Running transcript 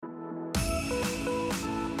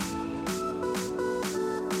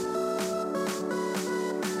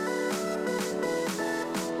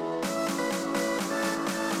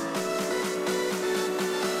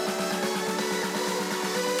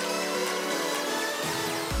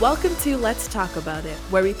Welcome to Let's Talk About It,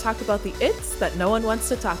 where we talk about the it's that no one wants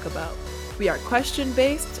to talk about. We are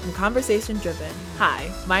question-based and conversation-driven.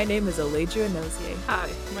 Hi, my name is Allegra Nozier. Hi,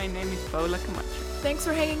 my name is Paula Camacho. Thanks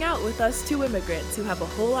for hanging out with us two immigrants who have a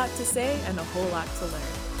whole lot to say and a whole lot to learn.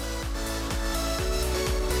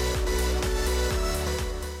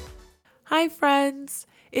 Hi, friends.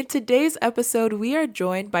 In today's episode, we are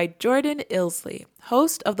joined by Jordan Ilsley,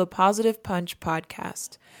 host of the Positive Punch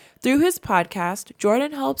podcast. Through his podcast,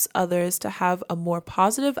 Jordan helps others to have a more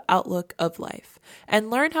positive outlook of life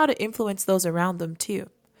and learn how to influence those around them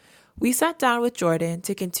too. We sat down with Jordan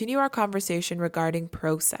to continue our conversation regarding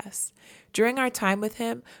process. During our time with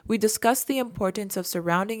him, we discussed the importance of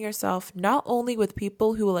surrounding yourself not only with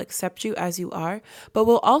people who will accept you as you are, but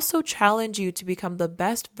will also challenge you to become the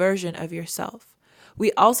best version of yourself.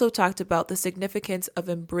 We also talked about the significance of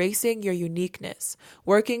embracing your uniqueness,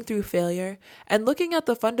 working through failure, and looking at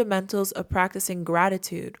the fundamentals of practicing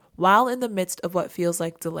gratitude while in the midst of what feels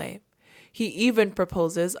like delay. He even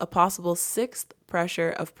proposes a possible sixth pressure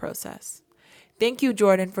of process. Thank you,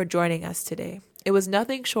 Jordan, for joining us today. It was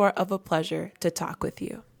nothing short of a pleasure to talk with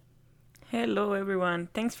you. Hello, everyone.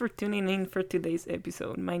 Thanks for tuning in for today's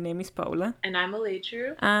episode. My name is Paula. And I'm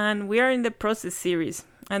Allegra. And we are in the Process series.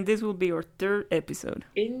 And this will be our third episode.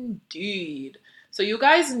 Indeed. So you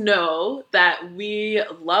guys know that we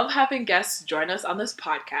love having guests join us on this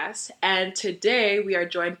podcast. And today we are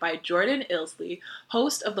joined by Jordan Ilsley,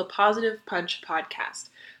 host of the Positive Punch podcast.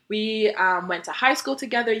 We went to high school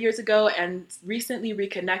together years ago and recently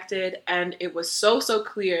reconnected, and it was so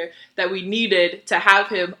clear that we needed to have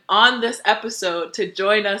him on this episode to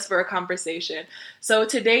join us for a conversation. So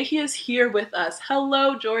today he is here with us.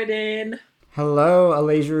 Hello, Jordan. Hello,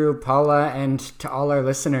 Allegra, Paula, and to all our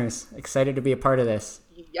listeners. Excited to be a part of this.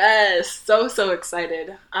 Yes, so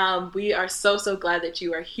excited. We are so glad that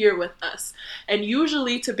you are here with us. And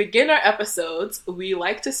usually to begin our episodes, we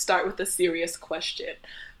like to start with a serious question.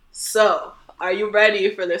 So, are you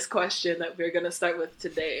ready for this question that we're going to start with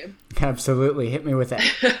today? Absolutely. Hit me with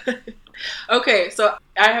it. Okay, so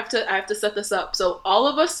I have to set this up. So, all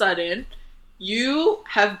of a sudden, you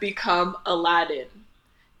have become Aladdin.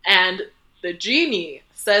 And the genie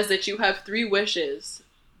says that you have 3 wishes.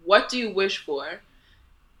 What do you wish for?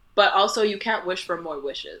 But also, you can't wish for more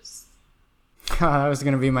wishes. That was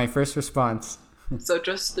going to be my first response. So,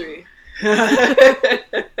 just 3.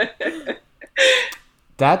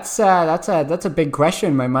 That's a big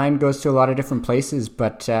question. My mind goes to a lot of different places,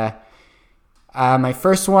 but my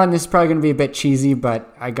first one, this is probably going to be a bit cheesy,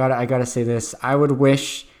 but I gotta say this. I would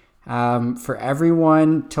wish for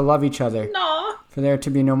everyone to love each other. No. For there to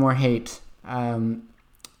be no more hate. And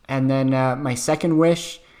then my second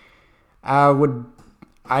wish I'd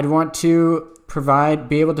want to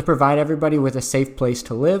be able to provide everybody with a safe place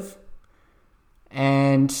to live.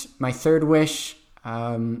 And my third wish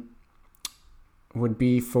would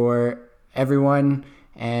be for everyone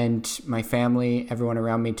and my family, everyone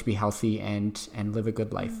around me to be healthy and live a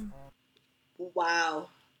good life. Wow.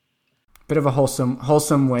 Bit of a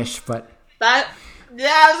wholesome wish, but... I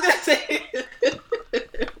was going to say...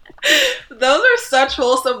 Those are such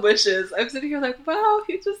wholesome wishes. I'm sitting here like, wow,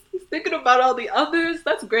 he's thinking about all the others.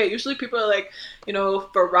 That's great. Usually people are like,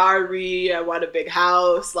 Ferrari, I want a big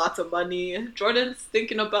house, lots of money. Jordan's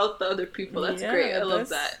thinking about the other people. That's great. I love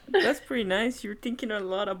that. That's pretty nice. You're thinking a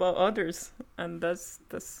lot about others. And that's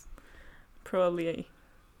probably...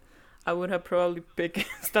 I would have probably picked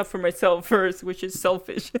stuff for myself first, which is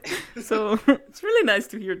selfish. So it's really nice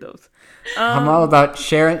to hear those. I'm all about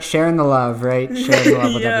sharing the love, right? Sharing the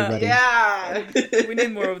love with everybody. Yeah. We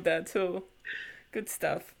need more of that. So good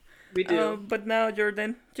stuff. We do. But now,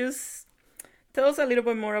 Jordan, just tell us a little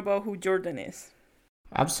bit more about who Jordan is.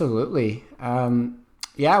 Absolutely.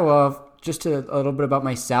 Well, just a little bit about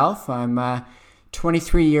myself. I'm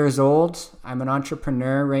 23 years old. I'm an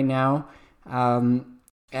entrepreneur right now.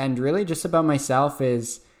 And really just about myself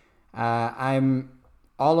is I'm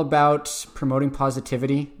all about promoting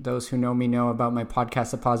positivity. Those who know me know about my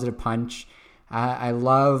podcast, The Positive Punch. I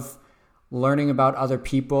love learning about other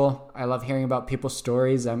people. I love hearing about people's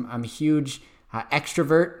stories. I'm a huge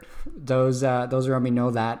extrovert. Those around me know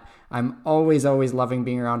that. I'm always loving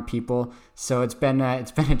being around people. So it's been a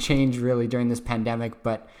change really during this pandemic,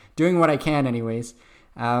 but doing what I can anyways.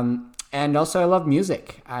 And also I love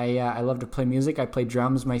music. I love to play music. I play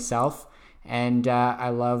drums myself. And I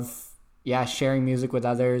love, sharing music with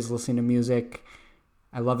others, listening to music.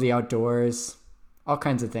 I love the outdoors, all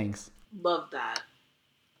kinds of things. Love that.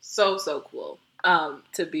 So cool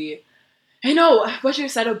to be... I know what you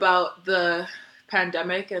said about the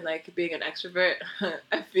pandemic and like being an extrovert,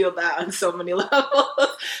 I feel that on so many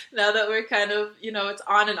levels. Now that we're kind of, it's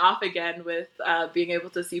on and off again with being able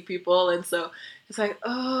to see people. And so it's like,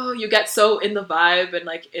 oh, you get so in the vibe and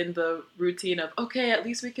like in the routine of, okay, at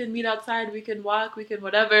least we can meet outside, we can walk, we can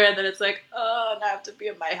whatever. And then it's like, oh, now I have to be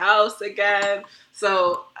in my house again.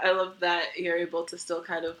 So I love that you're able to still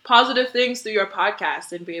kind of positive things through your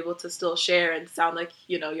podcast and be able to still share and sound like,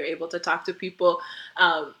 you're able to talk to people,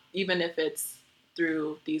 even if it's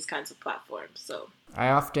through these kinds of platforms. So I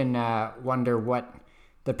often wonder what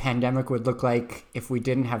the pandemic would look like if we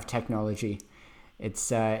didn't have technology.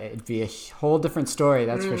 It'd be a whole different story,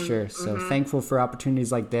 that's for sure. So thankful for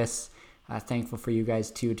opportunities like this. Thankful for you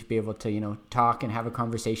guys too, to be able to, talk and have a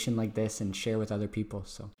conversation like this and share with other people.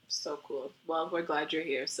 So cool. Well, we're glad you're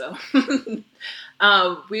here. So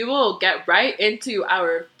we will get right into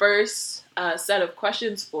our first set of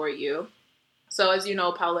questions for you. So as you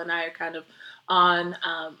know, Paula and I are kind of on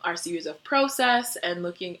our series of process and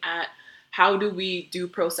looking at how do we do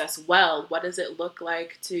process well? What does it look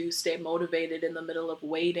like to stay motivated in the middle of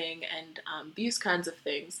waiting and these kinds of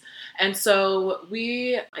things? And so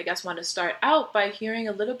we, I guess, want to start out by hearing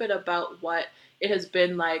a little bit about what it has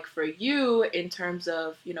been like for you in terms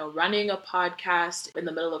of, running a podcast in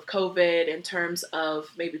the middle of COVID, in terms of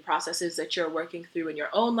maybe processes that you're working through in your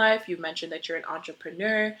own life. You mentioned that you're an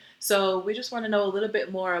entrepreneur. So we just want to know a little bit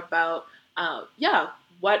more about,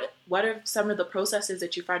 what are some of the processes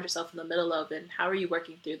that you find yourself in the middle of, and how are you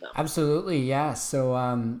working through them? Absolutely, yeah.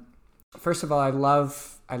 So first of all, I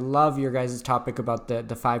love your guys' topic about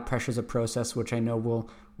the 5 pressures of process, which I know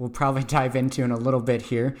we'll probably dive into in a little bit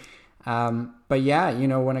here. But yeah,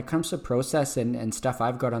 when it comes to process and stuff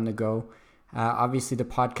I've got on the go, obviously the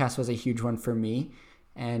podcast was a huge one for me.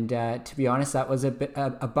 And to be honest, that was a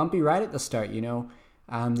bumpy ride at the start,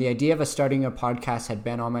 The idea of starting a podcast had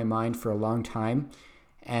been on my mind for a long time.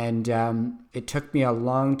 And it took me a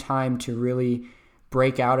long time to really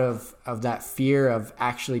break out of that fear of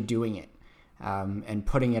actually doing it and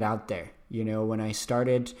putting it out there. When I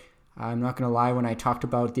started, I'm not going to lie, when I talked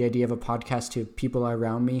about the idea of a podcast to people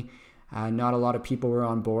around me, not a lot of people were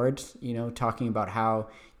on board, talking about how,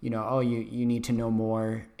 you need to know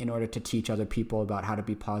more in order to teach other people about how to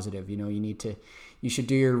be positive. You should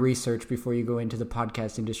do your research before you go into the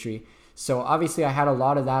podcast industry. So obviously I had a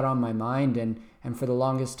lot of that on my mind, and for the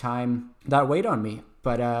longest time that weighed on me.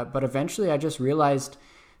 But eventually I just realized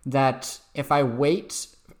that if I wait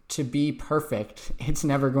to be perfect, it's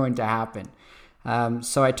never going to happen.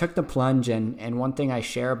 So I took the plunge, and one thing I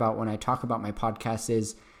share about when I talk about my podcast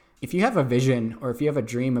is, if you have a vision or if you have a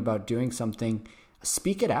dream about doing something,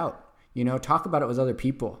 speak it out, talk about it with other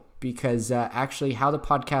people. Because actually how the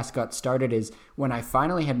podcast got started is when I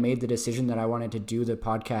finally had made the decision that I wanted to do the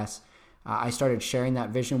podcast, I started sharing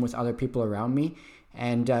that vision with other people around me.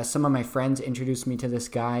 And some of my friends introduced me to this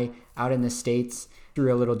guy out in the States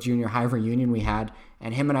through a little junior high reunion we had.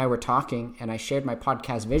 And him and I were talking, and I shared my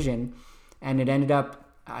podcast vision. And it ended up,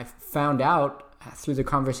 I found out through the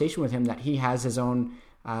conversation with him that he has his own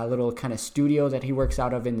little kind of studio that he works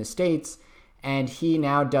out of in the States. And he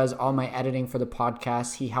now does all my editing for the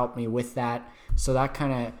podcast. He helped me with that. So that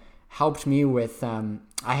kind of helped me with,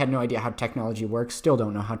 I had no idea how technology works. Still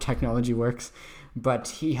don't know how technology works. But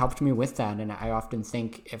he helped me with that. And I often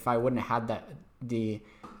think if I wouldn't have had the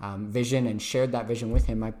vision and shared that vision with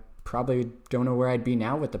him, I probably don't know where I'd be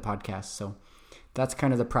now with the podcast. So that's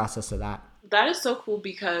kind of the process of that. That is so cool,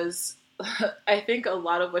 because I think a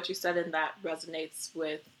lot of what you said in that resonates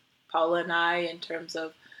with Paula and I in terms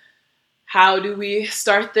of how do we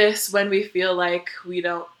start this when we feel like we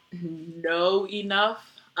don't know enough,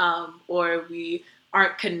 or we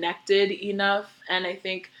aren't connected enough. And I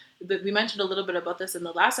think that we mentioned a little bit about this in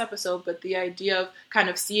the last episode, but the idea of kind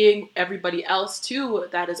of seeing everybody else too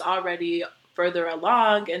that is already further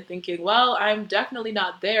along and thinking, well, I'm definitely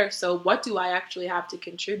not there, so what do I actually have to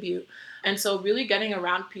contribute? And so really getting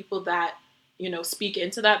around people that, speak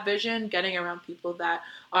into that vision, getting around people that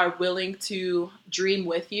are willing to dream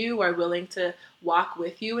with you, are willing to walk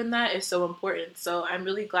with you in that is so important. So I'm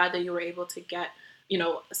really glad that you were able to get,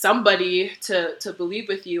 somebody to believe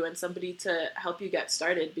with you and somebody to help you get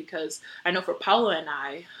started, because I know for Paula and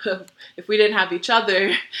I, if we didn't have each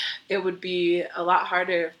other, it would be a lot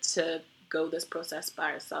harder to go this process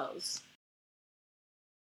by ourselves.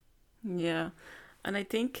 Yeah. And I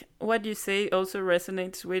think what you say also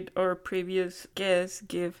resonates with our previous guest,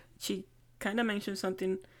 Give. She kind of mentioned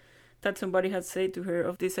something that somebody had said to her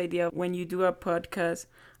of this idea of when you do a podcast,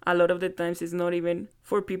 a lot of the times it's not even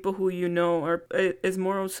for people who you know, or it's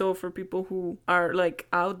more so for people who are like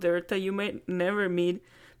out there that you may never meet,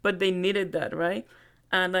 but they needed that, right?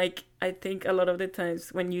 And like, I think a lot of the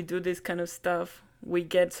times when you do this kind of stuff, we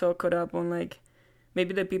get so caught up on like,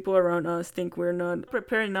 maybe the people around us think we're not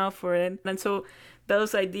prepared enough for it. And so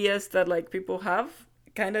those ideas that like people have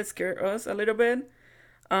kind of scare us a little bit.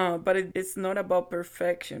 But it's not about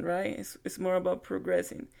perfection, right? It's more about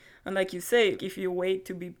progressing. And like you say, if you wait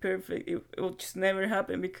to be perfect, it will just never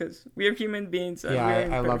happen because we're human beings. And Yeah, we're I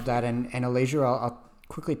imperfect. love that. And Elijah, I'll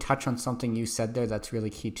quickly touch on something you said there that's really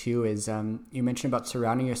key too, is you mentioned about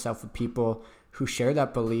surrounding yourself with people who share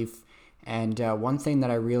that belief. And one thing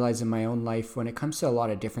that I realize in my own life when it comes to a lot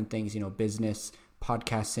of different things, business,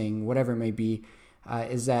 podcasting, whatever it may be,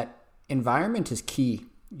 is that environment is key.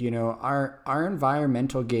 Our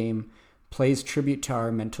environmental game plays tribute to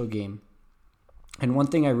our mental game. And one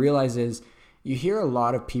thing I realize is you hear a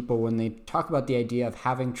lot of people when they talk about the idea of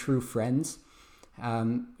having true friends.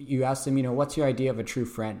 You ask them, what's your idea of a true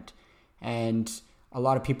friend? And a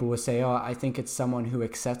lot of people will say, oh, I think it's someone who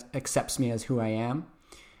accepts me as who I am.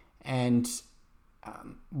 And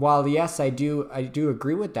while yes, I do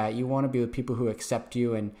agree with that. You want to be with people who accept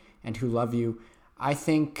you and who love you. I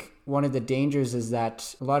think one of the dangers is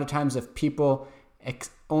that a lot of times if people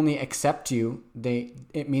only accept you,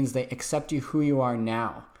 it means they accept you who you are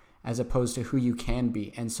now as opposed to who you can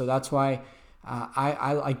be. And so that's why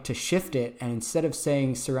I like to shift it. And instead of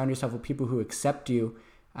saying surround yourself with people who accept you,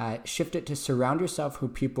 shift it to surround yourself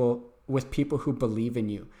with people who believe in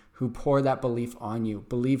you, who pour that belief on you,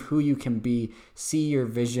 believe who you can be, see your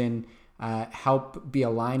vision, help be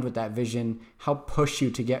aligned with that vision, help push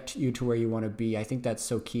you to get you to where you want to be. I think that's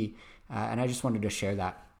so key. And I just wanted to share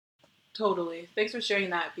that. Totally. Thanks for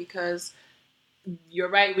sharing that, because you're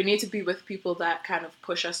right. We need to be with people that kind of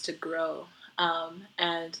push us to grow.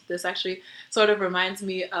 And this actually sort of reminds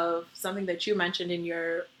me of something that you mentioned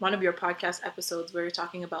in one of your podcast episodes where you're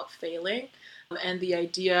talking about failing and the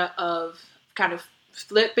idea of kind of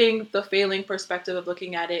flipping the failing perspective of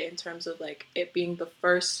looking at it in terms of like it being the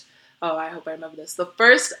first, I hope I remember this, the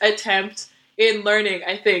first attempt in learning,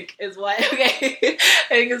 I think is what, okay, I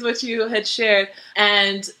think is what you had shared.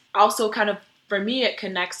 And also kind of, for me, it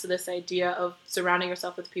connects to this idea of surrounding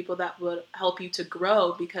yourself with people that would help you to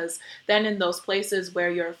grow, because then in those places where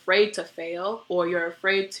you're afraid to fail or you're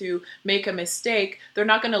afraid to make a mistake, they're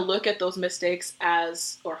not going to look at those mistakes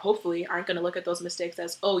as, or hopefully aren't going to look at those mistakes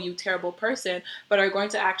as, oh, you terrible person, but are going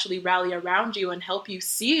to actually rally around you and help you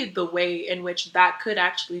see the way in which that could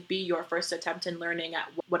actually be your first attempt in learning at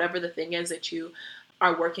whatever the thing is that you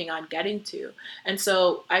are working on getting to. And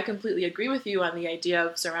so I completely agree with you on the idea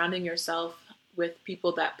of surrounding yourself with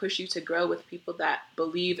people that push you to grow, with people that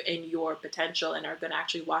believe in your potential and are going to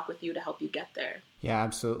actually walk with you to help you get there. Yeah,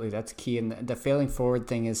 absolutely. That's key. And the failing forward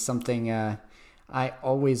thing is something I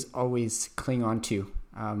always cling on to.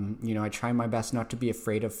 I try my best not to be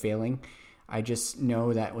afraid of failing. I just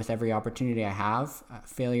know that with every opportunity I have,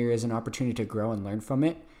 failure is an opportunity to grow and learn from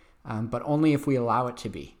it, but only if we allow it to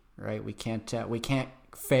be, right? We can't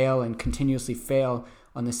fail and continuously fail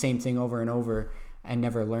on the same thing over and over and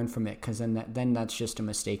never learn from it, because then that's just a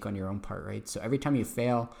mistake on your own part, right? So every time you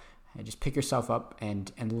fail, just pick yourself up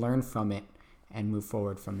and learn from it and move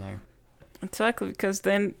forward from there. Exactly, because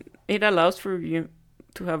then it allows for you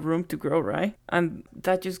to have room to grow, right? And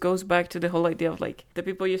that just goes back to the whole idea of like the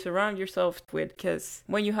people you surround yourself with, because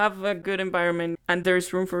when you have a good environment and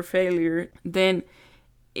there's room for failure, then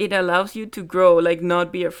it allows you to grow, like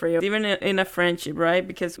not be afraid, even in a friendship, right?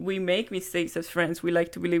 Because we make mistakes as friends. We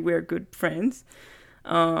like to believe we're good friends.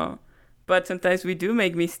 But sometimes we do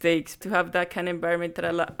make mistakes. To have that kind of environment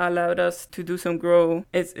that allowed us to do some grow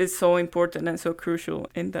is so important and so crucial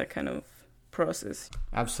in that kind of process.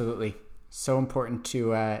 Absolutely. So important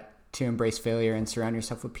to embrace failure and surround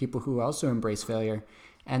yourself with people who also embrace failure.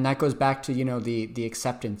 And that goes back to, the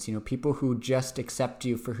acceptance, people who just accept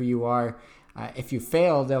you for who you are. If you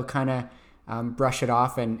fail, they'll kind of brush it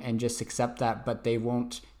off and just accept that, but they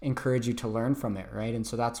won't encourage you to learn from it, right? And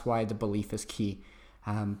so that's why the belief is key.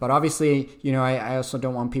 But obviously, I also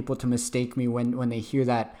don't want people to mistake me when they hear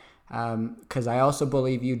that, because I also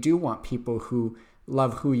believe you do want people who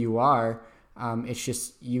love who you are. It's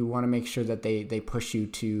just you want to make sure that they push you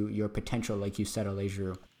to your potential, like you said,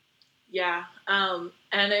 Alejandro. Yeah, and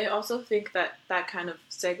I also think that kind of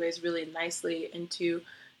segues really nicely into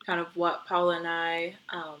kind of what Paula and I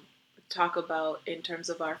talk about in terms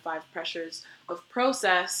of our 5 pressures of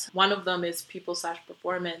process. One of them is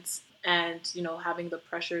people/performance, and having the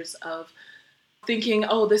pressures of thinking,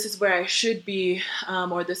 oh, this is where I should be,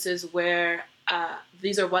 or this is where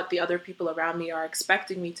these are what the other people around me are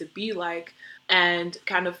expecting me to be like, and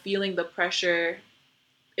kind of feeling the pressure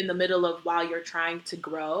in the middle of while you're trying to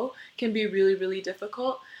grow can be really, really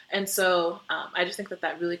difficult. And so I just think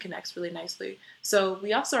that really connects really nicely. So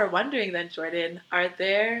we also are wondering then, Jordan, are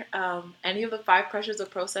there any of the 5 pressures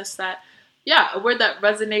of process that, a word that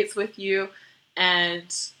resonates with you,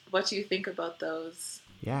 and what do you think about those?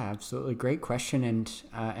 Yeah, absolutely. Great question.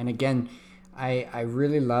 And again, I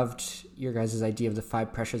really loved your guys' idea of the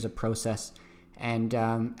 5 pressures of process. And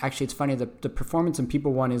actually, it's funny, the performance and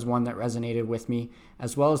people one is one that resonated with me,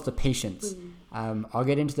 as well as the patience. I'll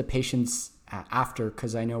get into the patience after,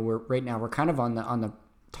 because I know we're kind of on the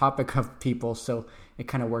topic of people, so it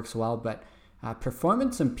kind of works well. But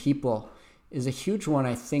performance and people is a huge one.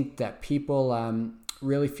 I think that people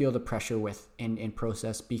really feel the pressure with in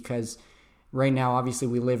process, because right now, obviously,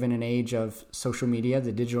 we live in an age of social media,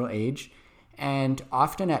 the digital age. And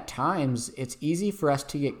often at times, it's easy for us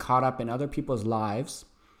to get caught up in other people's lives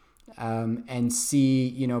and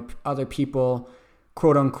see, other people,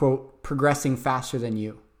 quote unquote, progressing faster than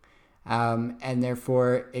you. And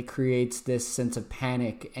therefore, it creates this sense of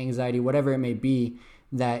panic, anxiety, whatever it may be,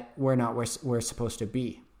 that we're not where we're supposed to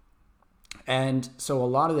be. And so a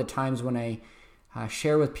lot of the times when I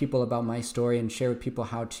share with people about my story and share with people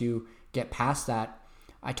how to get past that,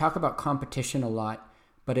 I talk about competition a lot,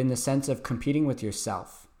 but in the sense of competing with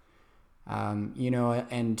yourself.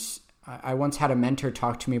 And I once had a mentor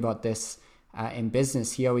talk to me about this in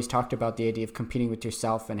business. He always talked about the idea of competing with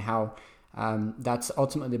yourself and how that's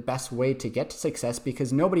ultimately the best way to get to success,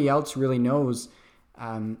 because nobody else really knows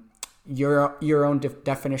your own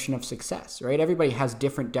definition of success, right? Everybody has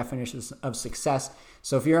different definitions of success.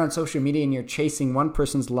 So if you're on social media and you're chasing one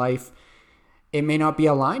person's life, it may not be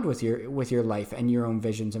aligned with your life and your own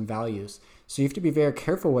visions and values. So you have to be very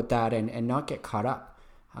careful with that and not get caught up.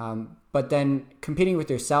 But then competing with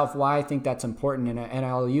yourself, why I think that's important, and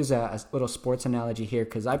I'll use a little sports analogy here,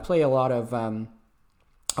 because I play a lot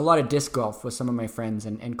of disc golf with some of my friends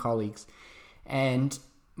and colleagues. And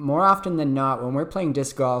more often than not, when we're playing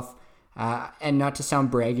disc golf, and not to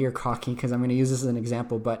sound braggy or cocky, because I'm going to use this as an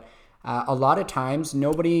example, but a lot of times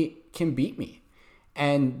nobody can beat me.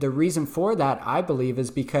 And the reason for that, I believe,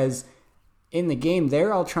 is because in the game,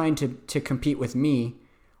 they're all trying to compete with me,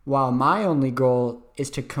 while my only goal is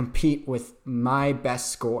to compete with my best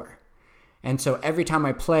score. And so every time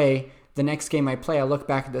I play, the next game I play, I look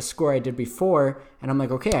back at the score I did before, and I'm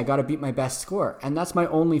like, okay, I got to beat my best score. And that's my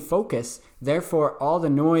only focus. Therefore, all the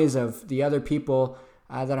noise of the other people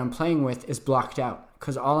that I'm playing with is blocked out,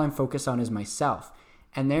 because all I'm focused on is myself.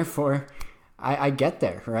 And therefore, I get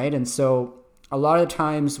there, right? And so a lot of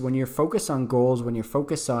times when you're focused on goals, when you're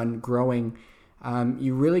focused on growing,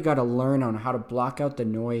 you really got to learn on how to block out the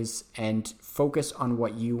noise and focus on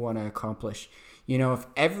what you want to accomplish. If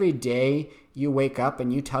every day you wake up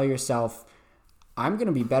and you tell yourself, I'm going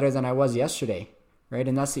to be better than I was yesterday, right?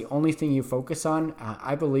 And that's the only thing you focus on.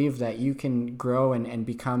 I believe that you can grow and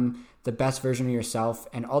become the best version of yourself.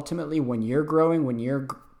 And ultimately, when you're growing, when you're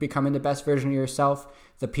becoming the best version of yourself,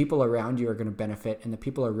 the people around you are going to benefit, and the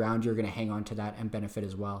people around you are going to hang on to that and benefit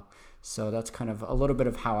as well. So that's kind of a little bit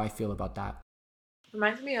of how I feel about that.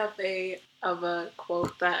 Reminds me of a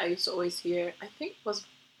quote that I used to always hear. I think it was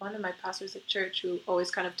one of my pastors at church, who always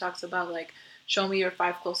kind of talks about, like, show me your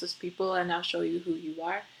 5 closest people and I'll show you who you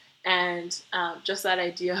are. And just that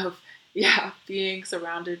idea of being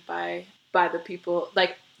surrounded by the people,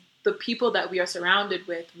 like the people that we are surrounded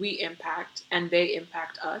with, we impact and they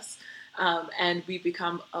impact us. And we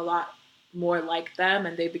become a lot more like them,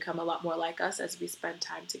 and they become a lot more like us as we spend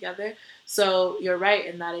time together. So you're right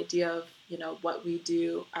in that idea of, what we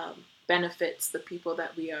do benefits the people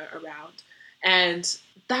that we are around. And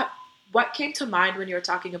that, what came to mind when you were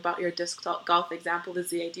talking about your disc golf example is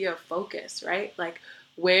the idea of focus, right? Like,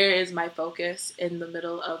 where is my focus in the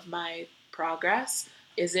middle of my progress?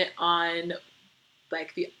 Is it on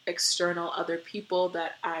like the external other people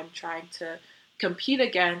that I'm trying to compete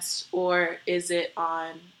against, or is it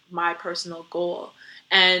on my personal goal?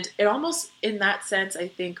 And it almost, in that sense, I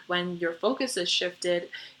think when your focus is shifted,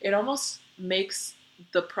 it almost makes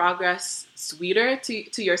the progress sweeter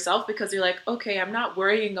to yourself, because you're like, okay, I'm not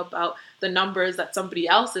worrying about the numbers that somebody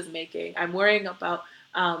else is making. I'm worrying about,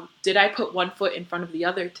 did I put one foot in front of the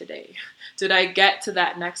other today? Did I get to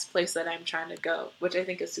that next place that I'm trying to go? Which I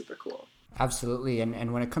think is super cool. Absolutely.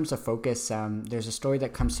 And when it comes to focus, there's a story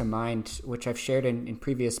that comes to mind, which I've shared in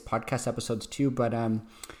previous podcast episodes too. But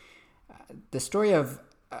the story of,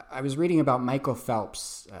 I was reading about Michael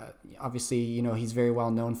Phelps. Obviously, he's very well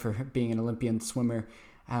known for being an Olympian swimmer.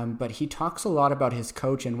 But he talks a lot about his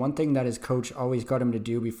coach. And one thing that his coach always got him to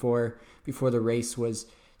do before the race was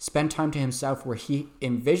spend time to himself, where he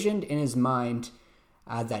envisioned in his mind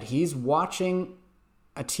that he's watching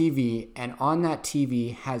a TV, and on that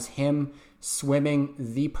TV has him swimming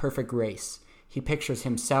the perfect race. He pictures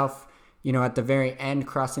himself, at the very end,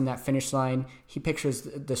 crossing that finish line. He pictures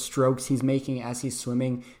the strokes he's making as he's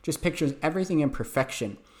swimming, just pictures everything in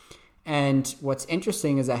perfection. And what's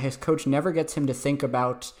interesting is that his coach never gets him to think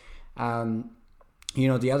about,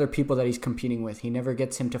 the other people that he's competing with. He never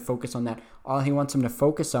gets him to focus on that. All he wants him to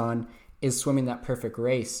focus on is swimming that perfect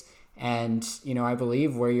race. And, I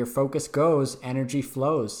believe where your focus goes, energy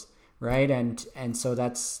flows, right? And so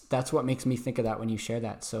that's what makes me think of that when you share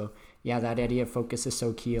that. So yeah, that idea of focus is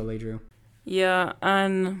so key, Oledru. Yeah,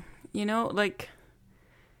 and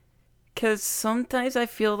because sometimes I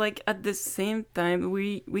feel like at the same time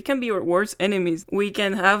we can be our worst enemies. We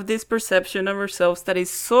can have this perception of ourselves that is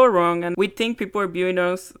so wrong, and we think people are viewing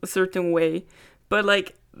us a certain way, but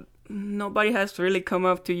nobody has really come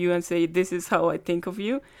up to you and say, this is how I think of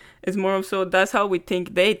you. It's more of so that's how we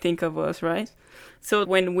think they think of us, right? So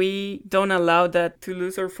when we don't allow that to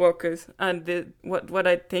lose our focus, and what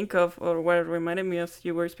I think of, or what reminded me of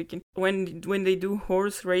you were speaking, when they do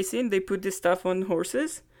horse racing, they put this stuff on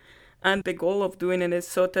horses, and the goal of doing it is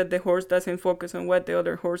so that the horse doesn't focus on what the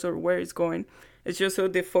other horse or where it's going. It's just so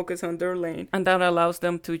they focus on their lane, and that allows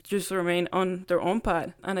them to just remain on their own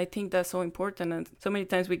path. And I think that's so important. And so many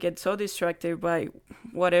times we get so distracted by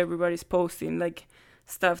what everybody's posting, like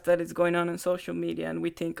stuff that is going on social media, and we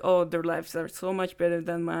think, oh, their lives are so much better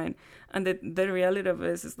than mine. And the reality of it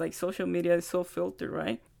is like social media is so filtered,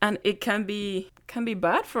 right? And it can be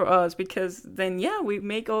bad for us, because then we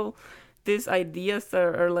make all these ideas that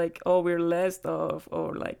are like, oh, we're less of,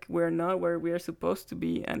 or like we're not where we are supposed to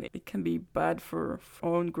be, and it can be bad for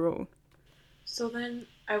our own growth. So then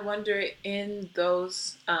I wonder, in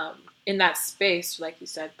those in that space, like you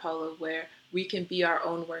said, Paula, where we can be our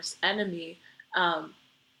own worst enemy,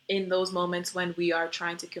 in those moments when we are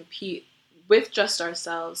trying to compete with just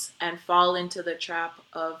ourselves and fall into the trap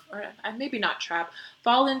of, or maybe not trap,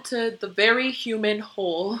 fall into the very human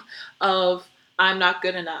hole of I'm not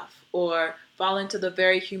good enough, or fall into the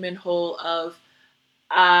very human hole of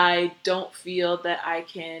I don't feel that I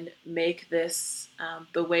can make this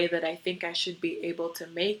the way that I think I should be able to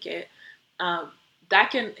make it.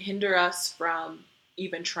 That can hinder us from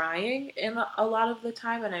even trying in a lot of the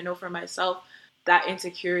time. And I know for myself, that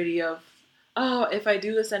insecurity of, oh, if I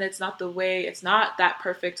do this and it's not the way, it's not that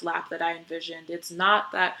perfect lap that I envisioned, it's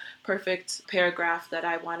not that perfect paragraph that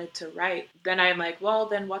I wanted to write, then I'm like, well,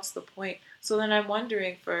 then what's the point? So then I'm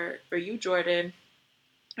wondering for you, Jordan,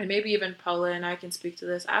 and maybe even Paula, and I can speak to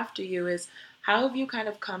this after you, is how have you kind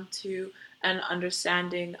of come to an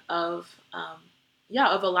understanding of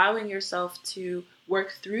allowing yourself to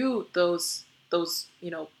work through those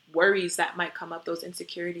worries that might come up, those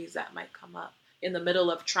insecurities that might come up in the middle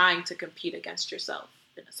of trying to compete against yourself,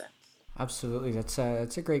 in a sense? Absolutely. That's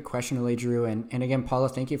a great question, Oledru. And again, Paula,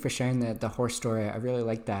 thank you for sharing the horse story. I really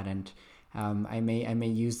like that. And I may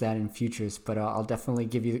use that in futures, but I'll definitely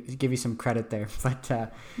give you some credit there.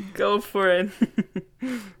 But go for it.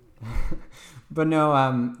 But no,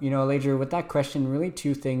 Oledru, with that question, really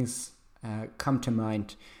two things come to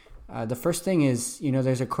mind. The first thing is,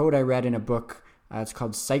 there's a quote I read in a book. It's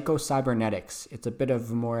called Psycho-Cybernetics. It's a bit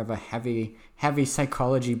of more of a heavy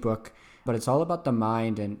psychology book, but it's all about the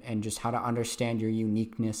mind and just how to understand your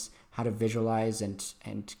uniqueness, how to visualize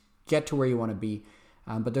and get to where you want to be.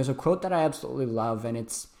 But there's a quote that I absolutely love, and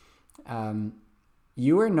it's,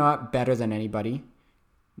 you are not better than anybody,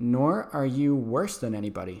 nor are you worse than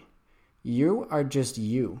anybody. You are just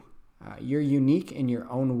you. You're unique in your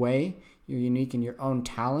own way. You're unique in your own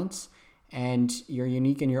talents, and you're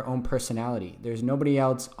unique in your own personality. There's nobody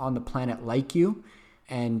else on the planet like you.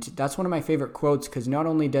 And that's one of my favorite quotes, because not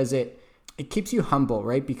only does it keeps you humble,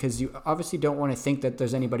 right? Because you obviously don't want to think that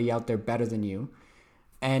there's anybody out there better than you.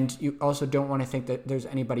 And you also don't want to think that there's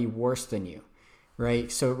anybody worse than you, right?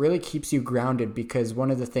 So it really keeps you grounded, because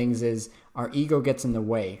one of the things is our ego gets in the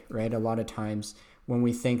way, right? A lot of times when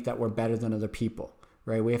we think that we're better than other people,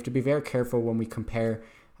 right? We have to be very careful when we compare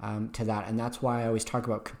to that. And that's why I always talk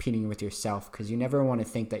about competing with yourself, because you never want to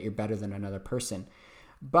think that you're better than another person.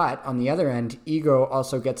 But on the other end, ego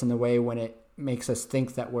also gets in the way when it makes us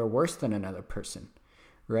think that we're worse than another person,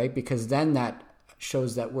 right? Because then that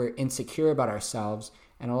shows that we're insecure about ourselves.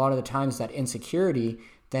 And a lot of the times that insecurity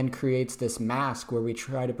then creates this mask where we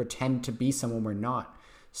try to pretend to be someone we're not.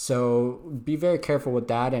 So be very careful with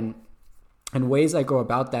that. And ways I go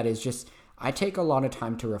about that is just, I take a lot of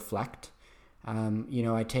time to reflect.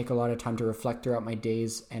 I take a lot of time to reflect throughout my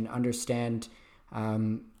days and understand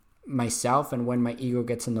myself, and when my ego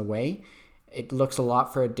gets in the way. it looks a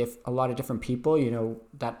lot for a lot of different people. You know,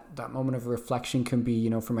 that moment of reflection can be, you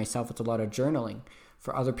know, for myself, it's a lot of journaling.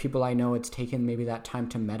 For other people I know, it's taken maybe that time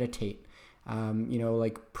to meditate, you know,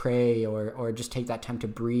 like pray or just take that time to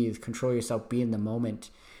breathe, control yourself, be in the moment.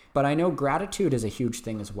 But I know gratitude is a huge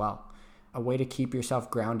thing as well. A way to keep yourself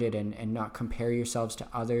grounded and not compare yourselves to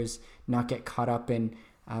others, not get caught up in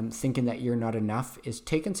thinking that you're not enough, is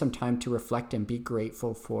taking some time to reflect and be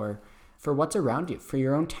grateful for what's around you, for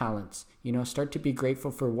your own talents. You know, start to be grateful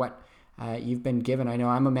for what you've been given. I know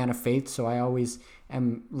I'm a man of faith, so I always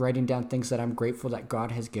am writing down things that I'm grateful that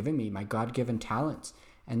God has given me, my God-given talents.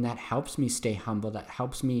 And that helps me stay humble. That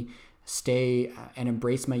helps me stay and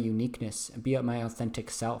embrace my uniqueness and be my authentic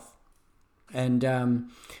self. And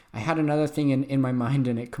I had another thing in my mind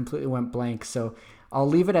and it completely went blank. So I'll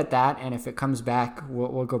leave it at that. And if it comes back,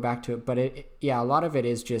 we'll go back to it. But a lot of it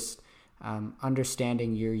is just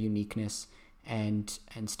understanding your uniqueness and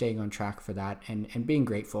staying on track for that and being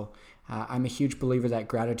grateful. I'm a huge believer that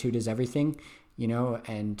gratitude is everything, you know,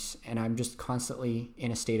 and I'm just constantly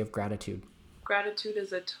in a state of gratitude. Gratitude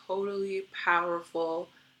is a totally powerful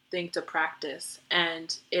thing to practice.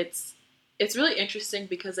 And it's really interesting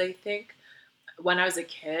because I think when I was a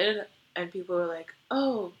kid and people were like,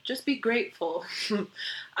 oh, just be grateful.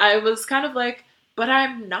 I was kind of like, but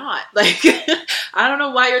I'm not. Like, I don't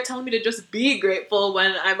know why you're telling me to just be grateful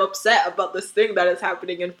when I'm upset about this thing that is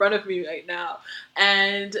happening in front of me right now.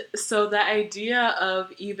 And so the idea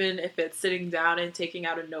of, even if it's sitting down and taking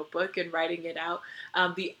out a notebook and writing it out,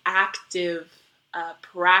 the active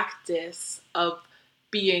practice of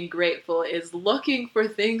being grateful is looking for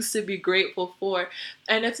things to be grateful for.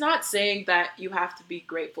 And it's not saying that you have to be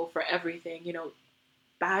grateful for everything. You know,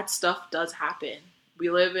 bad stuff does happen. We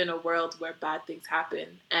live in a world where bad things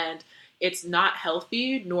happen, and it's not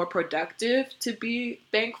healthy nor productive to be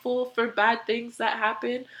thankful for bad things that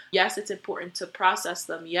happen. Yes, it's important to process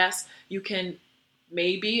them. Yes, you can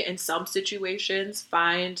maybe in some situations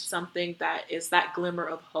find something that is that glimmer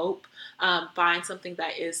of hope, find something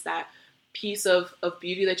that is that piece of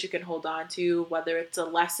beauty that you can hold on to, whether it's a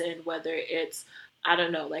lesson, whether it's, I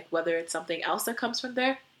don't know, like whether it's something else that comes from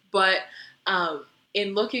there. But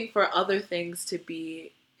in looking for other things to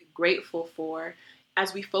be grateful for,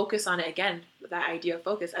 as we focus on it, again, that idea of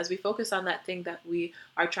focus, as we focus on that thing that we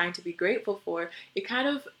are trying to be grateful for, it kind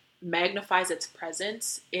of magnifies its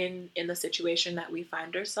presence in the situation that we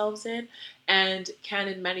find ourselves in, and can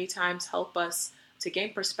in many times help us to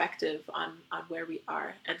gain perspective on where we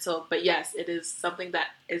are. And so, but yes, it is something that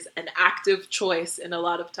is an active choice in a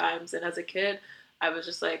lot of times. And as a kid, I was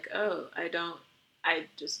just like, oh, I don't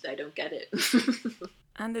get it.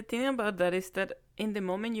 And the thing about that is that in the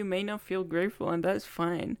moment you may not feel grateful, and that's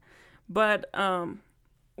fine. But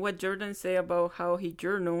what Jordan say about how he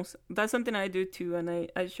journals, that's something I do too, and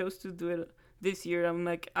I chose to do it this year. I'm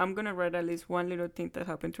like, I'm gonna write at least one little thing that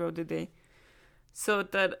happened throughout the day, so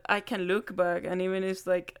that I can look back, and even it's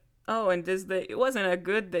like, oh, and this day it wasn't a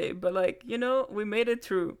good day, but like, you know, we made it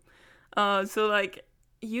through. So like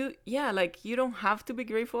you don't have to be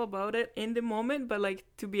grateful about it in the moment, but like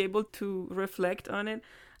to be able to reflect on it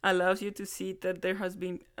allows you to see that there has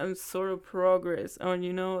been a sort of progress on,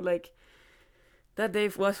 you know, like that day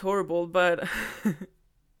was horrible, but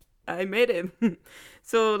I made it.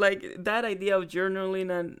 So like that idea of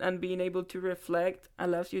journaling and being able to reflect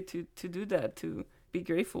allows you to do that, to be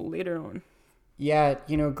grateful later on. Yeah,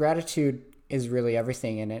 you know, gratitude is really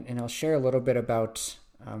everything in it. And I'll share a little bit about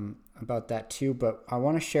that too. But I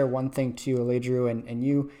want to share one thing too, Aledru, and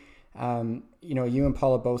you, you know, you and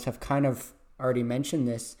Paula both have kind of already mentioned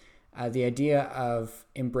this, the idea of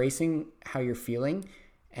embracing how you're feeling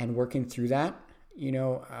and working through that. You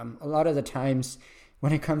know, a lot of the times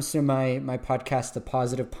when it comes to my podcast, The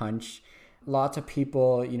Positive Punch, lots of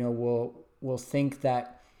people, you know, will think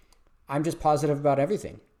that I'm just positive about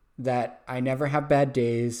everything, that I never have bad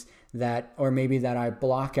days, that, or maybe that I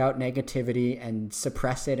block out negativity and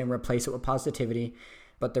suppress it and replace it with positivity.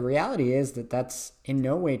 But the reality is that that's in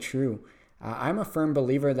no way true. I'm a firm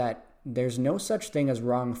believer that there's no such thing as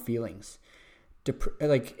wrong feelings.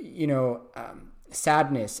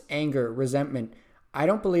 Sadness, anger, resentment, I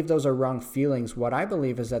don't believe those are wrong feelings. What I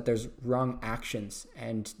believe is that there's wrong actions.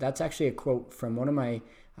 And that's actually a quote from one of my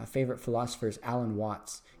favorite philosophers, Alan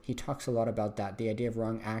Watts. He talks a lot about that, the idea of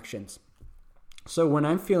wrong actions. So when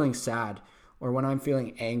I'm feeling sad or when I'm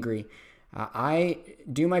feeling angry, I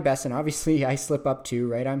do my best, and obviously I slip up too,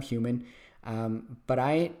 right? I'm human. But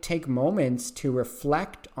I take moments to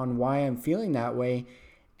reflect on why I'm feeling that way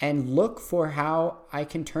and look for how I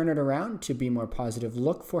can turn it around to be more positive.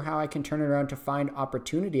 Look for how I can turn it around to find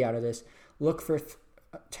opportunity out of this. Look for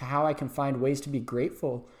to how I can find ways to be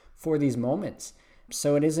grateful for these moments.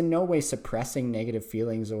 So it is in no way suppressing negative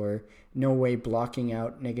feelings or no way blocking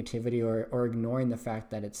out negativity or ignoring the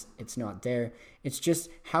fact that it's not there. It's just,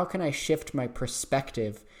 how can I shift my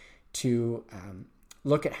perspective to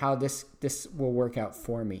look at how this will work out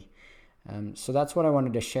for me? So that's what I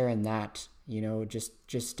wanted to share in that,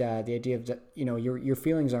 just the idea of that, your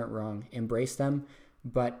feelings aren't wrong. Embrace them,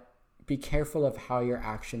 but be careful of how your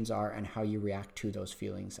actions are and how you react to those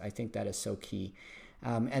feelings. I think that is so key.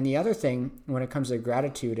 And the other thing when it comes to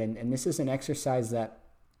gratitude, and this is an exercise that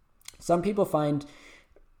some people find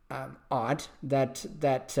odd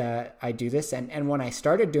that I do this. And when I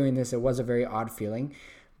started doing this, it was a very odd feeling,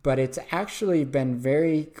 but it's actually been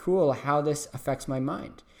very cool how this affects my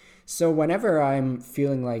mind. So whenever I'm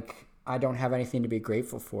feeling like I don't have anything to be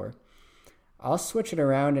grateful for, I'll switch it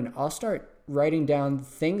around and I'll start writing down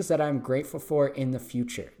things that I'm grateful for in the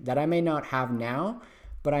future that I may not have now,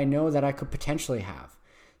 but I know that I could potentially have.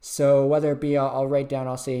 So whether it be, I'll write down,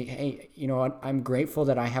 I'll say, hey, I'm grateful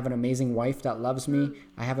that I have an amazing wife that loves me.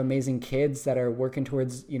 I have amazing kids that are working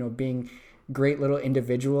towards, being great little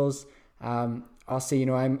individuals. I'll say,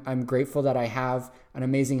 I'm grateful that I have an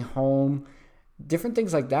amazing home. Different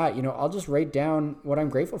things like that. I'll just write down what I'm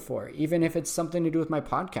grateful for, even if it's something to do with my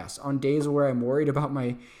podcast. On days where I'm worried about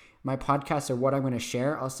my podcast or what I'm going to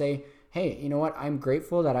share, I'll say, hey, you know what? I'm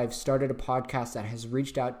grateful that I've started a podcast that has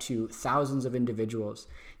reached out to thousands of individuals,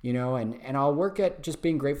 and I'll work at just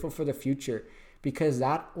being grateful for the future, because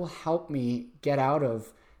that will help me get out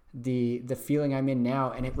of the feeling I'm in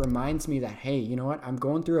now. And it reminds me that, hey, you know what? I'm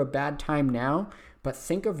going through a bad time now, but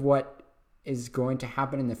think of what is going to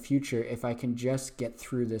happen in the future if I can just get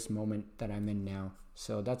through this moment that I'm in now.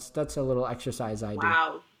 So that's a little exercise I do.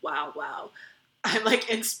 Wow. I'm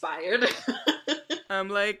inspired. I'm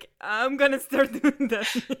gonna start doing that.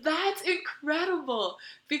 That's incredible,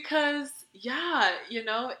 because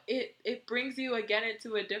it brings you again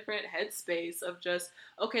into a different headspace of just,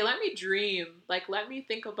 okay, let me dream. Let me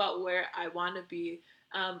think about where I want to be.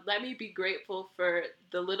 Let me be grateful for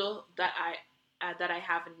the little that I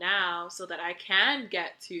have now, so that I can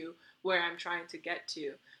get to where I'm trying to get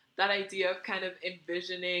to. That idea of kind of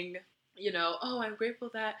envisioning, I'm grateful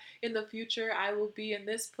that in the future I will be in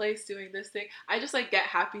this place doing this thing. I just get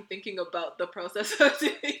happy thinking about the process of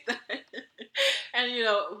doing that. And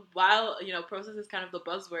while process is kind of the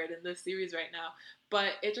buzzword in this series right now,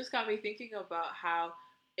 but it just got me thinking about how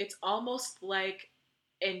it's almost like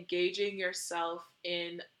engaging yourself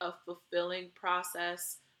in a fulfilling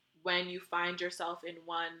process when you find yourself in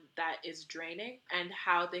one that is draining, and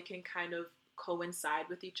how they can kind of coincide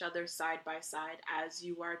with each other side by side as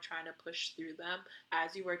you are trying to push through them,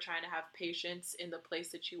 as you are trying to have patience in the place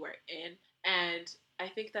that you are in. And I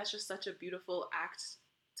think that's just such a beautiful act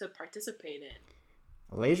to participate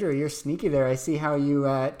in. Leisure, you're sneaky there. I see how you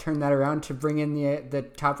turned that around to bring in the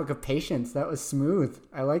topic of patience. That was smooth.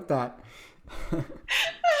 I like that.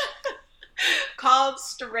 Called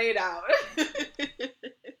straight out.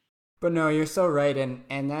 But no, you're so right,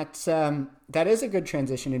 and that's that is a good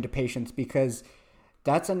transition into patience, because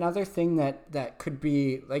that's another thing that could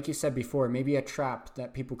be, like you said before, maybe a trap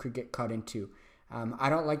that people could get caught into. I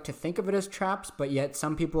don't like to think of it as traps, but yet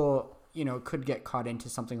some people, could get caught into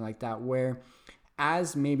something like that, where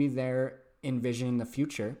as maybe they're envisioning the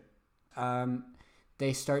future,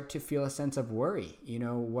 they start to feel a sense of worry.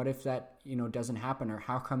 What if that, doesn't happen, or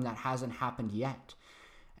how come that hasn't happened yet?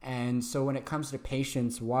 And so when it comes to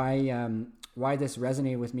patience, why this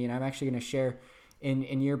resonated with me, and I'm actually going to share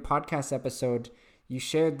in your podcast episode, you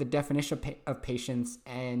shared the definition of patience,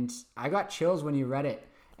 and I got chills when you read it.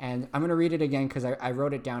 And I'm going to read it again because I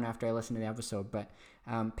wrote it down after I listened to the episode. But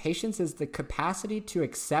patience is the capacity to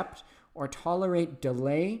accept or tolerate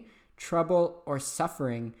delay, trouble, or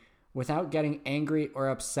suffering without getting angry or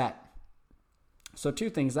upset. So two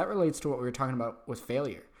things. That relates to what we were talking about with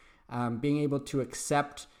failure. Being able to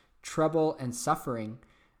accept trouble and suffering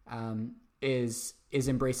is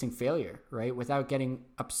embracing failure, right? Without getting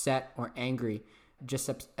upset or angry, just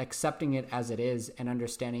accepting it as it is and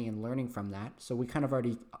understanding and learning from that. So we kind of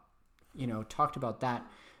already, talked about that.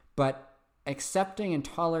 But accepting and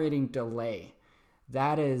tolerating delay,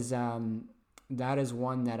 that is one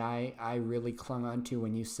that I really clung on to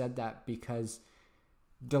when you said that, because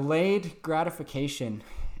delayed gratification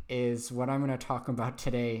is what I'm going to talk about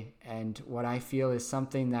today, and what I feel is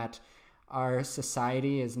something that our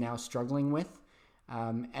society is now struggling with.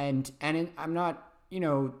 And I'm not,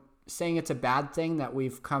 saying it's a bad thing that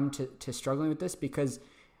we've come to struggling with this, because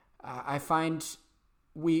I find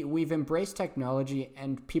we've embraced technology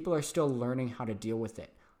and people are still learning how to deal with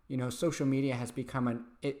it. Social media has become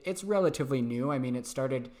it's relatively new. I mean, it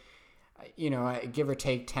started give or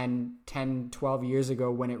take 12 years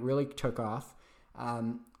ago when it really took off.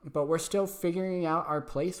 But we're still figuring out our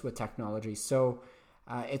place with technology. So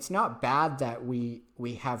it's not bad that we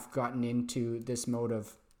have gotten into this mode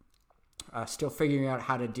of still figuring out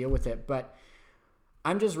how to deal with it. But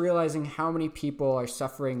I'm just realizing how many people are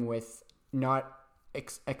suffering with not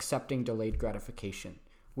accepting delayed gratification.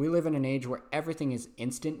 We live in an age where everything is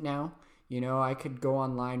instant now. I could go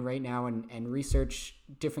online right now and research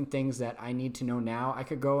different things that I need to know now. I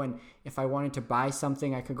could go and if I wanted to buy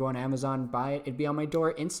something, I could go on Amazon, buy it. It'd be on my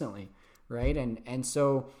door instantly, right? And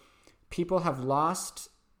so people have lost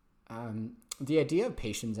the idea of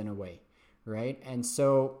patience in a way, right? And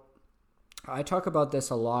so I talk about this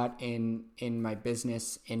a lot in my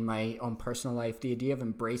business, in my own personal life, the idea of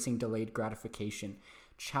embracing delayed gratification,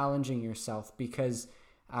 challenging yourself, because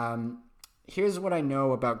here's what I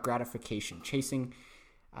know about gratification, chasing.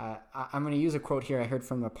 I'm going to use a quote here I heard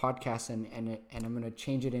from a podcast, and I'm going to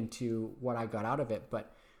change it into what I got out of it.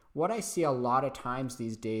 But what I see a lot of times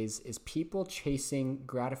these days is people chasing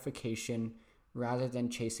gratification rather than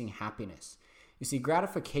chasing happiness. You see,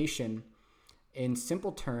 gratification, in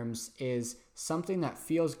simple terms, is something that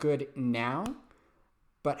feels good now,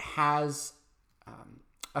 but has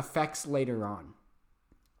effects later on.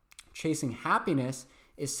 Chasing happiness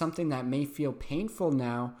is something that may feel painful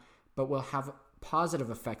now, but will have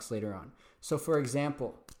positive effects later on. So for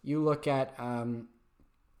example, you look at,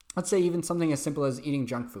 let's say even something as simple as eating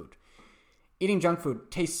junk food. Eating junk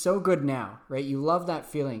food tastes so good now, right? You love that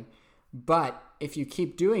feeling. But if you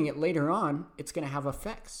keep doing it later on, it's going to have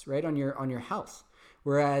effects, right, on your health.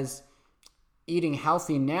 Whereas eating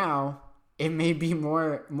healthy now, it may be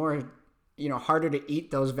more harder to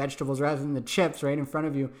eat those vegetables rather than the chips right in front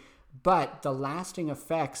of you, but the lasting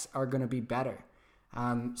effects are going to be better.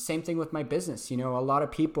 Same thing with my business. A lot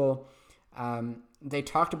of people, they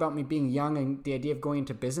talked about me being young and the idea of going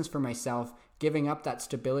into business for myself, giving up that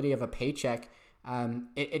stability of a paycheck.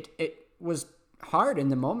 It was hard in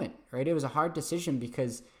the moment, right? It was a hard decision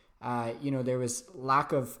because, there was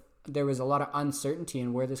a lot of uncertainty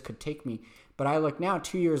in where this could take me. But I look now,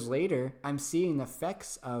 2 years later, I'm seeing the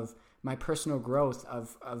effects of my personal growth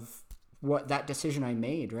of what that decision I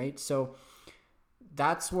made, right? So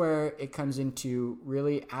that's where it comes into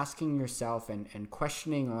really asking yourself and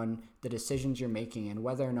questioning on the decisions you're making and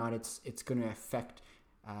whether or not it's going to affect,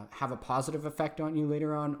 have a positive effect on you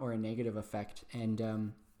later on or a negative effect.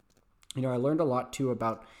 And, I learned a lot too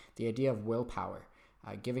about the idea of willpower,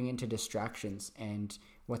 giving into distractions. And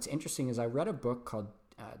what's interesting is I read a book called,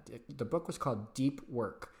 the book was called Deep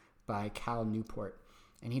Work by Cal Newport.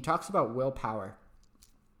 And he talks about willpower.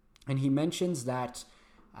 And he mentions that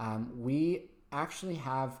we actually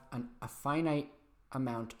have a finite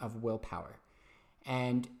amount of willpower.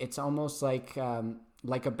 And it's almost like a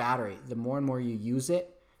battery. The more and more you use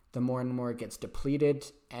it, the more and more it gets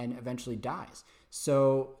depleted and eventually dies.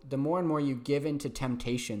 So the more and more you give into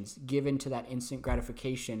temptations, give into that instant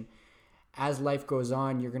gratification, as life goes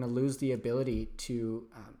on, you're going to lose the ability to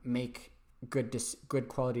make good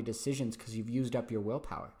quality decisions because you've used up your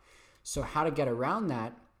willpower. So how to get around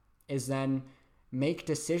that is then make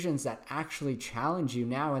decisions that actually challenge you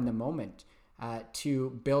now in the moment,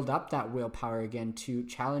 to build up that willpower again, to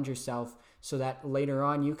challenge yourself so that later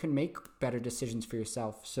on you can make better decisions for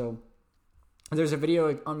yourself. So there's a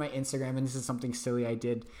video on my Instagram, and this is something silly I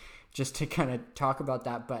did just to kind of talk about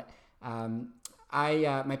that. But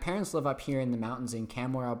my parents live up here in the mountains in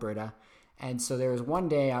Canmore, Alberta. And so there was one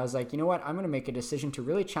day I was like, you know what, I'm going to make a decision to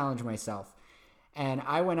really challenge myself. And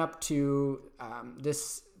I went up to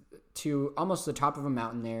to almost the top of a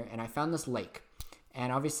mountain there, and I found this lake.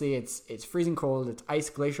 And obviously it's freezing cold, it's ice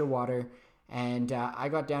glacier water, and I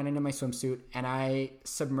got down into my swimsuit and I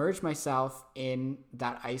submerged myself in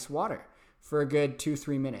that ice water for a good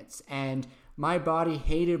 2-3 minutes. And my body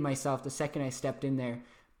hated myself the second I stepped in there.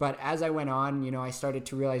 But as I went on, I started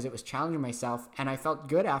to realize it was challenging myself, and I felt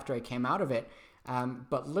good after I came out of it.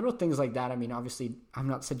 But little things like that, obviously I'm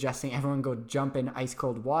not suggesting everyone go jump in ice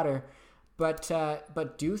cold water,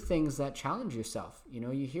 but do things that challenge yourself.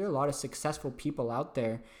 You hear a lot of successful people out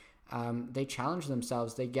there. They challenge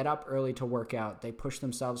themselves. They get up early to work out. They push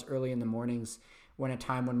themselves early in the mornings when a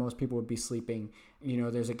time when most people would be sleeping.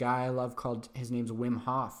 There's a guy I love his name's Wim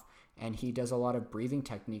Hof, and he does a lot of breathing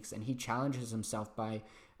techniques, and he challenges himself by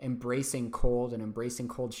embracing cold and embracing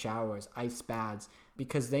cold showers, ice baths,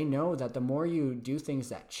 because they know that the more you do things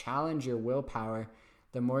that challenge your willpower,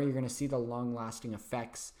 the more you're going to see the long-lasting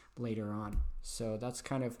effects later on. So that's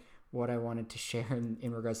kind of what I wanted to share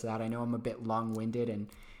in regards to that. I know I'm a bit long-winded and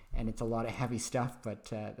it's a lot of heavy stuff, but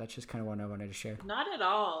that's just kind of what I wanted to share. Not at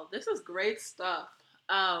all. This is great stuff.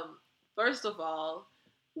 First of all,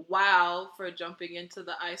 wow for jumping into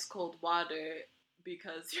the ice cold water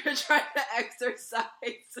because you're trying to exercise,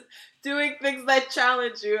 doing things that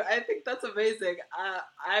challenge you. I think that's amazing.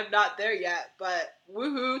 I'm not there yet, but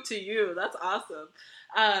woohoo to you. That's awesome.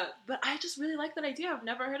 But I just really like that idea. I've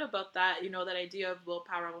never heard about that. That idea of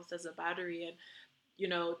willpower almost as a battery, and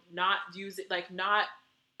not use it, like not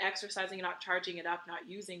exercising, not charging it up, not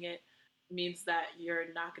using it means that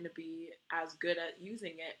you're not going to be as good at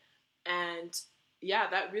using it. And yeah,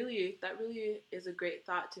 that really is a great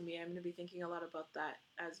thought to me. I'm going to be thinking a lot about that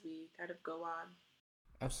as we kind of go on.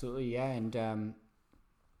 Absolutely, yeah. And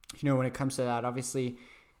when it comes to that, obviously,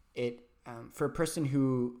 it for a person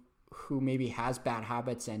who maybe has bad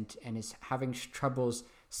habits and is having troubles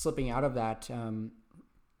slipping out of that,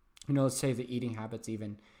 let's say the eating habits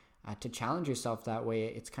even, to challenge yourself that way,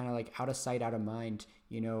 it's kind of like out of sight, out of mind.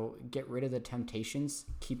 Get rid of the temptations,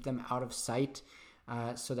 keep them out of sight,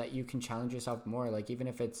 so that you can challenge yourself more. Like even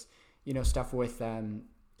if it's, stuff with,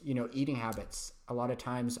 eating habits, a lot of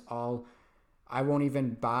times I won't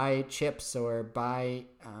even buy chips or buy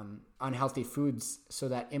unhealthy foods so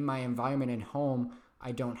that in my environment and home,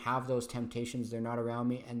 I don't have those temptations. They're not around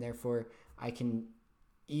me. And therefore I can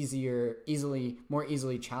more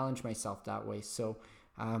easily challenge myself that way. So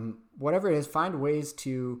whatever it is, find ways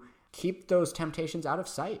to keep those temptations out of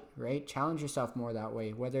sight, right? Challenge yourself more that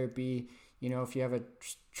way, whether it be, if you have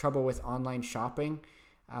trouble with online shopping,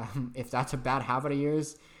 if that's a bad habit of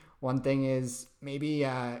yours, one thing is maybe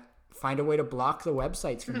find a way to block the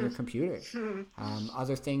websites from your computer.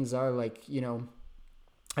 Other things are like,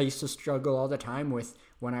 I used to struggle all the time with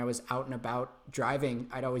when I was out and about driving,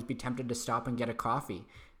 I'd always be tempted to stop and get a coffee.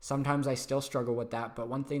 Sometimes I still struggle with that, but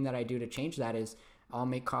one thing that I do to change that is I'll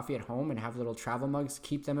make coffee at home and have little travel mugs,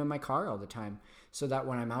 keep them in my car all the time so that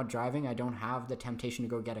when I'm out driving, I don't have the temptation to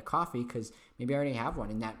go get a coffee because maybe I already have one.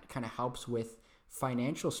 And that kind of helps with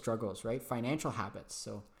financial struggles, right? Financial habits.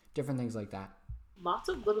 So different things like that. Lots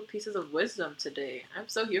of little pieces of wisdom today. I'm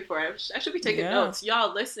so here for it. I should be taking notes.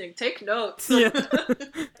 Y'all listening, take notes.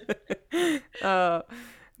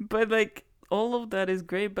 But like all of that is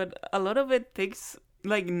great, but a lot of it takes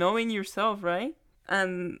like knowing yourself, right?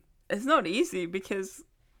 And it's not easy because,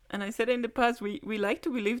 and I said in the past, we like to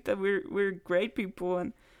believe that we're great people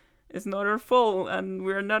and it's not our fault and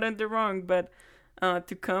we're not in the wrong, but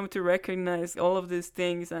to come to recognize all of these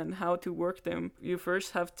things and how to work them, you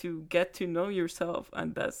first have to get to know yourself,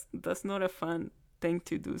 and that's not a fun thing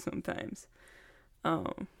to do sometimes.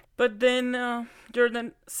 But then,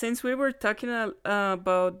 Jordan, since we were talking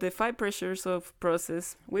about the 5 pressures of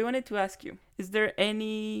process, we wanted to ask you, is there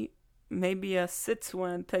maybe a 6th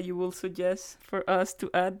one that you will suggest for us to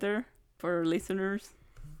add there for our listeners?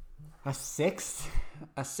 A sixth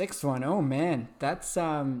one? Oh man, that's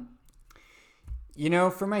for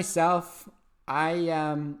myself, I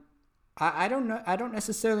don't know. I don't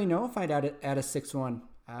necessarily know if I'd add a 6th one.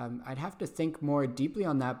 I'd have to think more deeply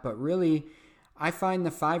on that. But really, I find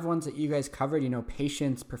the 5 ones that you guys covered,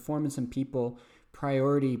 patience, performance and people,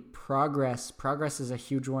 priority, progress. Progress is a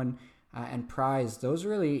huge one, and prize. Those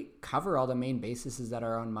really cover all the main bases that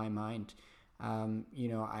are on my mind.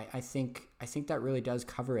 I think that really does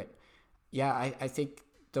cover it. Yeah, I think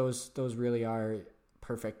those really are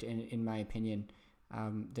perfect in my opinion.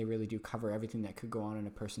 They really do cover everything that could go on in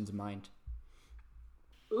a person's mind.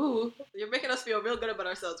 Ooh, you're making us feel real good about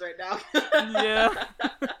ourselves right now. Yeah.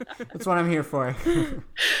 That's what I'm here for.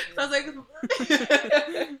 Sounds like,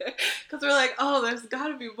 because we're like, oh, there's got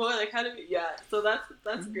to be more. Like, how do we? Yeah. So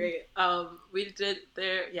that's great. We did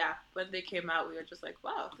when they came out, we were just like,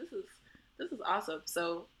 wow, this is awesome.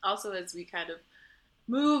 So also as we kind of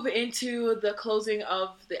move into the closing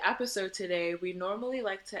of the episode today, we normally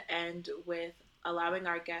like to end with allowing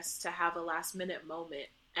our guests to have a last minute moment.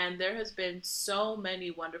 And there has been so many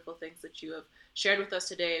wonderful things that you have shared with us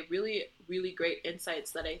today. Really, really great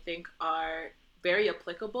insights that I think are very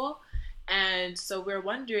applicable. And so we're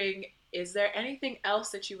wondering, is there anything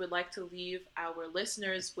else that you would like to leave our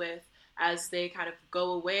listeners with as they kind of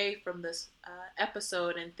go away from this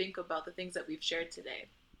episode and think about the things that we've shared today?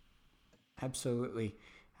 Absolutely.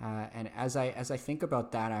 And as I think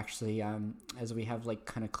about that, actually, as we have like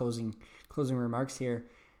kind of closing remarks here,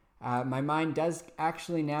 my mind does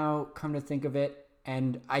actually now come to think of it,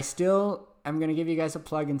 and I'm going to give you guys a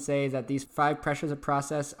plug and say that these 5 pressures of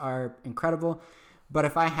process are incredible. But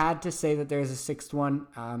if I had to say that there's a 6th one,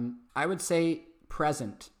 I would say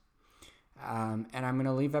present. And I'm going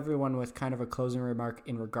to leave everyone with kind of a closing remark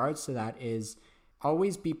in regards to that is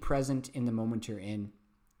always be present in the moment you're in.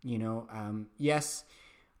 Yes,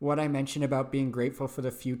 what I mentioned about being grateful for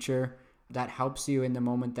the future, that helps you in the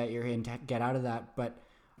moment that you're in to get out of that. But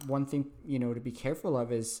one thing, to be careful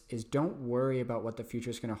of is don't worry about what the future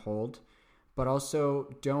is going to hold, but also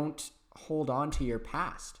don't hold on to your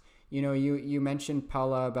past. You mentioned,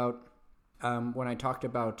 Paula, about when I talked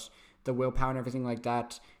about the willpower and everything like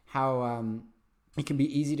that, how it can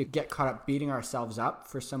be easy to get caught up beating ourselves up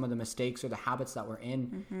for some of the mistakes or the habits that we're in.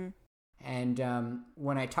 Mm-hmm. And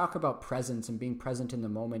when I talk about presence and being present in the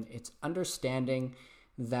moment, it's understanding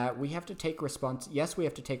that we have to take Yes, we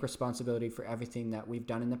have to take responsibility for everything that we've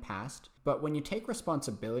done in the past. But when you take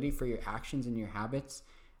responsibility for your actions and your habits,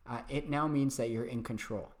 it now means that you're in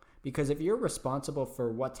control. Because if you're responsible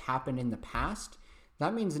for what's happened in the past,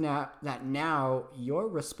 that means now you're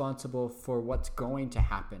responsible for what's going to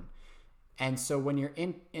happen. And so when you're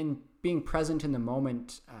in being present in the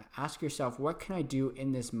moment, ask yourself, what can I do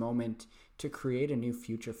in this moment to create a new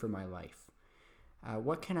future for my life?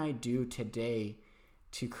 What can I do today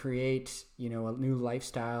to create, a new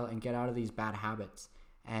lifestyle and get out of these bad habits?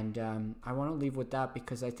 And I want to leave with that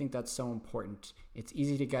because I think that's so important. It's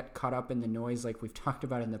easy to get caught up in the noise, like we've talked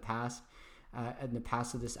about in the past. In the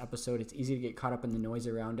past of this episode, it's easy to get caught up in the noise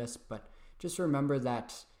around us. But just remember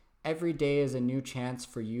that every day is a new chance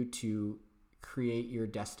for you to create your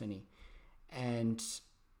destiny. And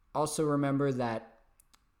also remember that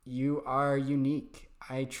you are unique.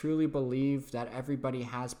 I truly believe that everybody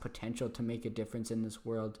has potential to make a difference in this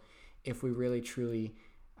world if we really truly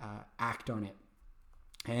act on it.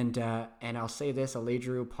 And I'll say this,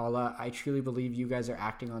 Alejandro, Paula, I truly believe you guys are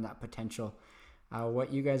acting on that potential.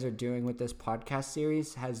 What you guys are doing with this podcast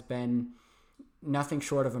series has been nothing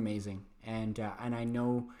short of amazing. And I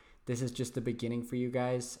know this is just the beginning for you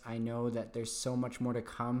guys. I know that there's so much more to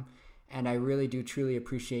come. And I really do truly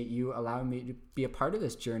appreciate you allowing me to be a part of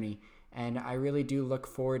this journey. And I really do look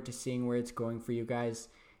forward to seeing where it's going for you guys.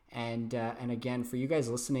 And again, for you guys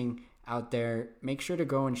listening out there, make sure to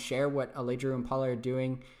go and share what Alejandro and Paula are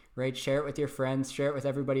doing, right? Share it with your friends, share it with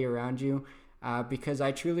everybody around you, because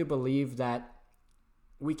I truly believe that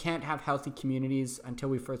we can't have healthy communities until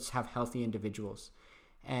we first have healthy individuals.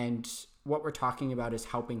 And what we're talking about is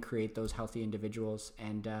helping create those healthy individuals.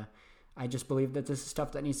 And I just believe that this is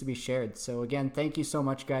stuff that needs to be shared. So again, thank you so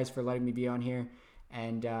much, guys, for letting me be on here.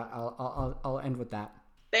 And I'll end with that.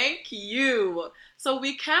 Thank you. So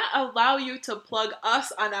we can't allow you to plug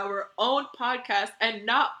us on our own podcast and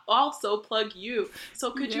not also plug you.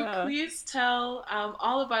 So could you please tell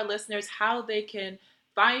all of our listeners how they can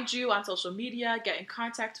find you on social media, get in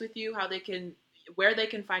contact with you, where they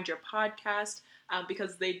can find your podcast,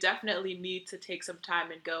 because they definitely need to take some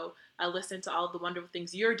time and go listen to all the wonderful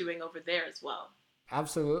things you're doing over there as well.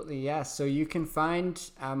 Absolutely, yes. So you can find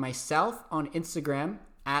myself on Instagram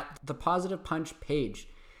at the Positive Punch page.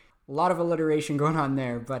 A lot of alliteration going on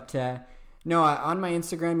there, but no, on my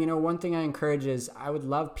Instagram, one thing I encourage is I would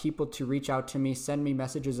love people to reach out to me, send me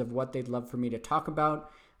messages of what they'd love for me to talk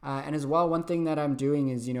about. And as well, one thing that I'm doing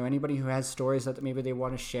is, anybody who has stories that maybe they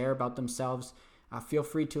want to share about themselves, feel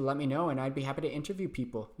free to let me know, and I'd be happy to interview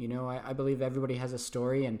people. I believe everybody has a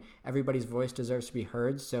story and everybody's voice deserves to be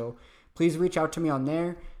heard. So please reach out to me on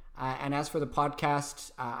there. And as for the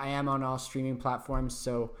podcast, I am on all streaming platforms.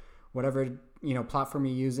 So whatever, platform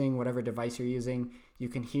you're using, whatever device you're using, you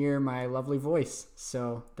can hear my lovely voice.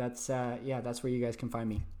 So that's where you guys can find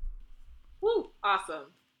me. Woo, awesome.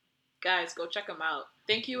 Guys, go check them out.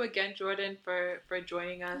 Thank you again, Jordan, for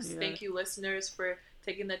joining us. Yeah. Thank you, listeners, for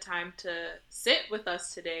taking the time to sit with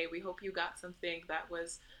us today. We hope you got something that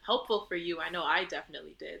was helpful for you. I know I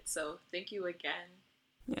definitely did. So thank you again.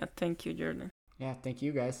 Yeah, thank you, Jordan. Yeah, thank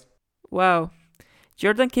you, guys. Wow.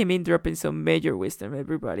 Jordan came in dropping some major wisdom,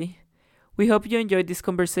 everybody. We hope you enjoyed this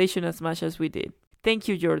conversation as much as we did. Thank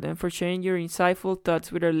you, Jordan, for sharing your insightful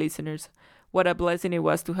thoughts with our listeners. What a blessing it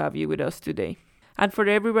was to have you with us today. And for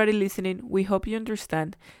everybody listening, we hope you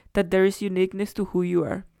understand that there is uniqueness to who you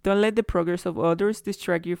are. Don't let the progress of others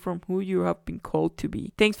distract you from who you have been called to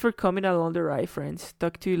be. Thanks for coming along the ride, friends.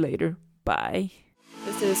 Talk to you later. Bye.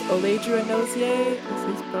 This is Alejandro Nozier. This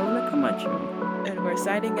is Paula Camacho. And we're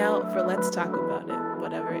signing out for Let's Talk About It,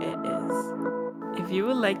 whatever it is. If you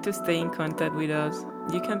would like to stay in contact with us,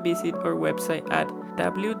 you can visit our website at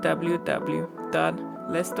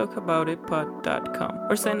www.letstalkaboutitpod.com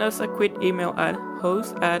or send us a quick email at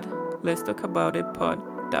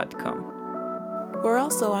host@letstalkaboutitpod.com. We're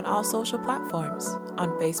also on all social platforms, on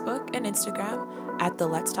Facebook and Instagram at the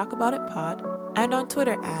Let's Talk About It Pod, and on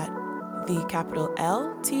Twitter at the capital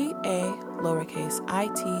LTA lowercase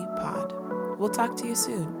IT pod. We'll talk to you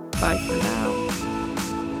soon. Bye for now.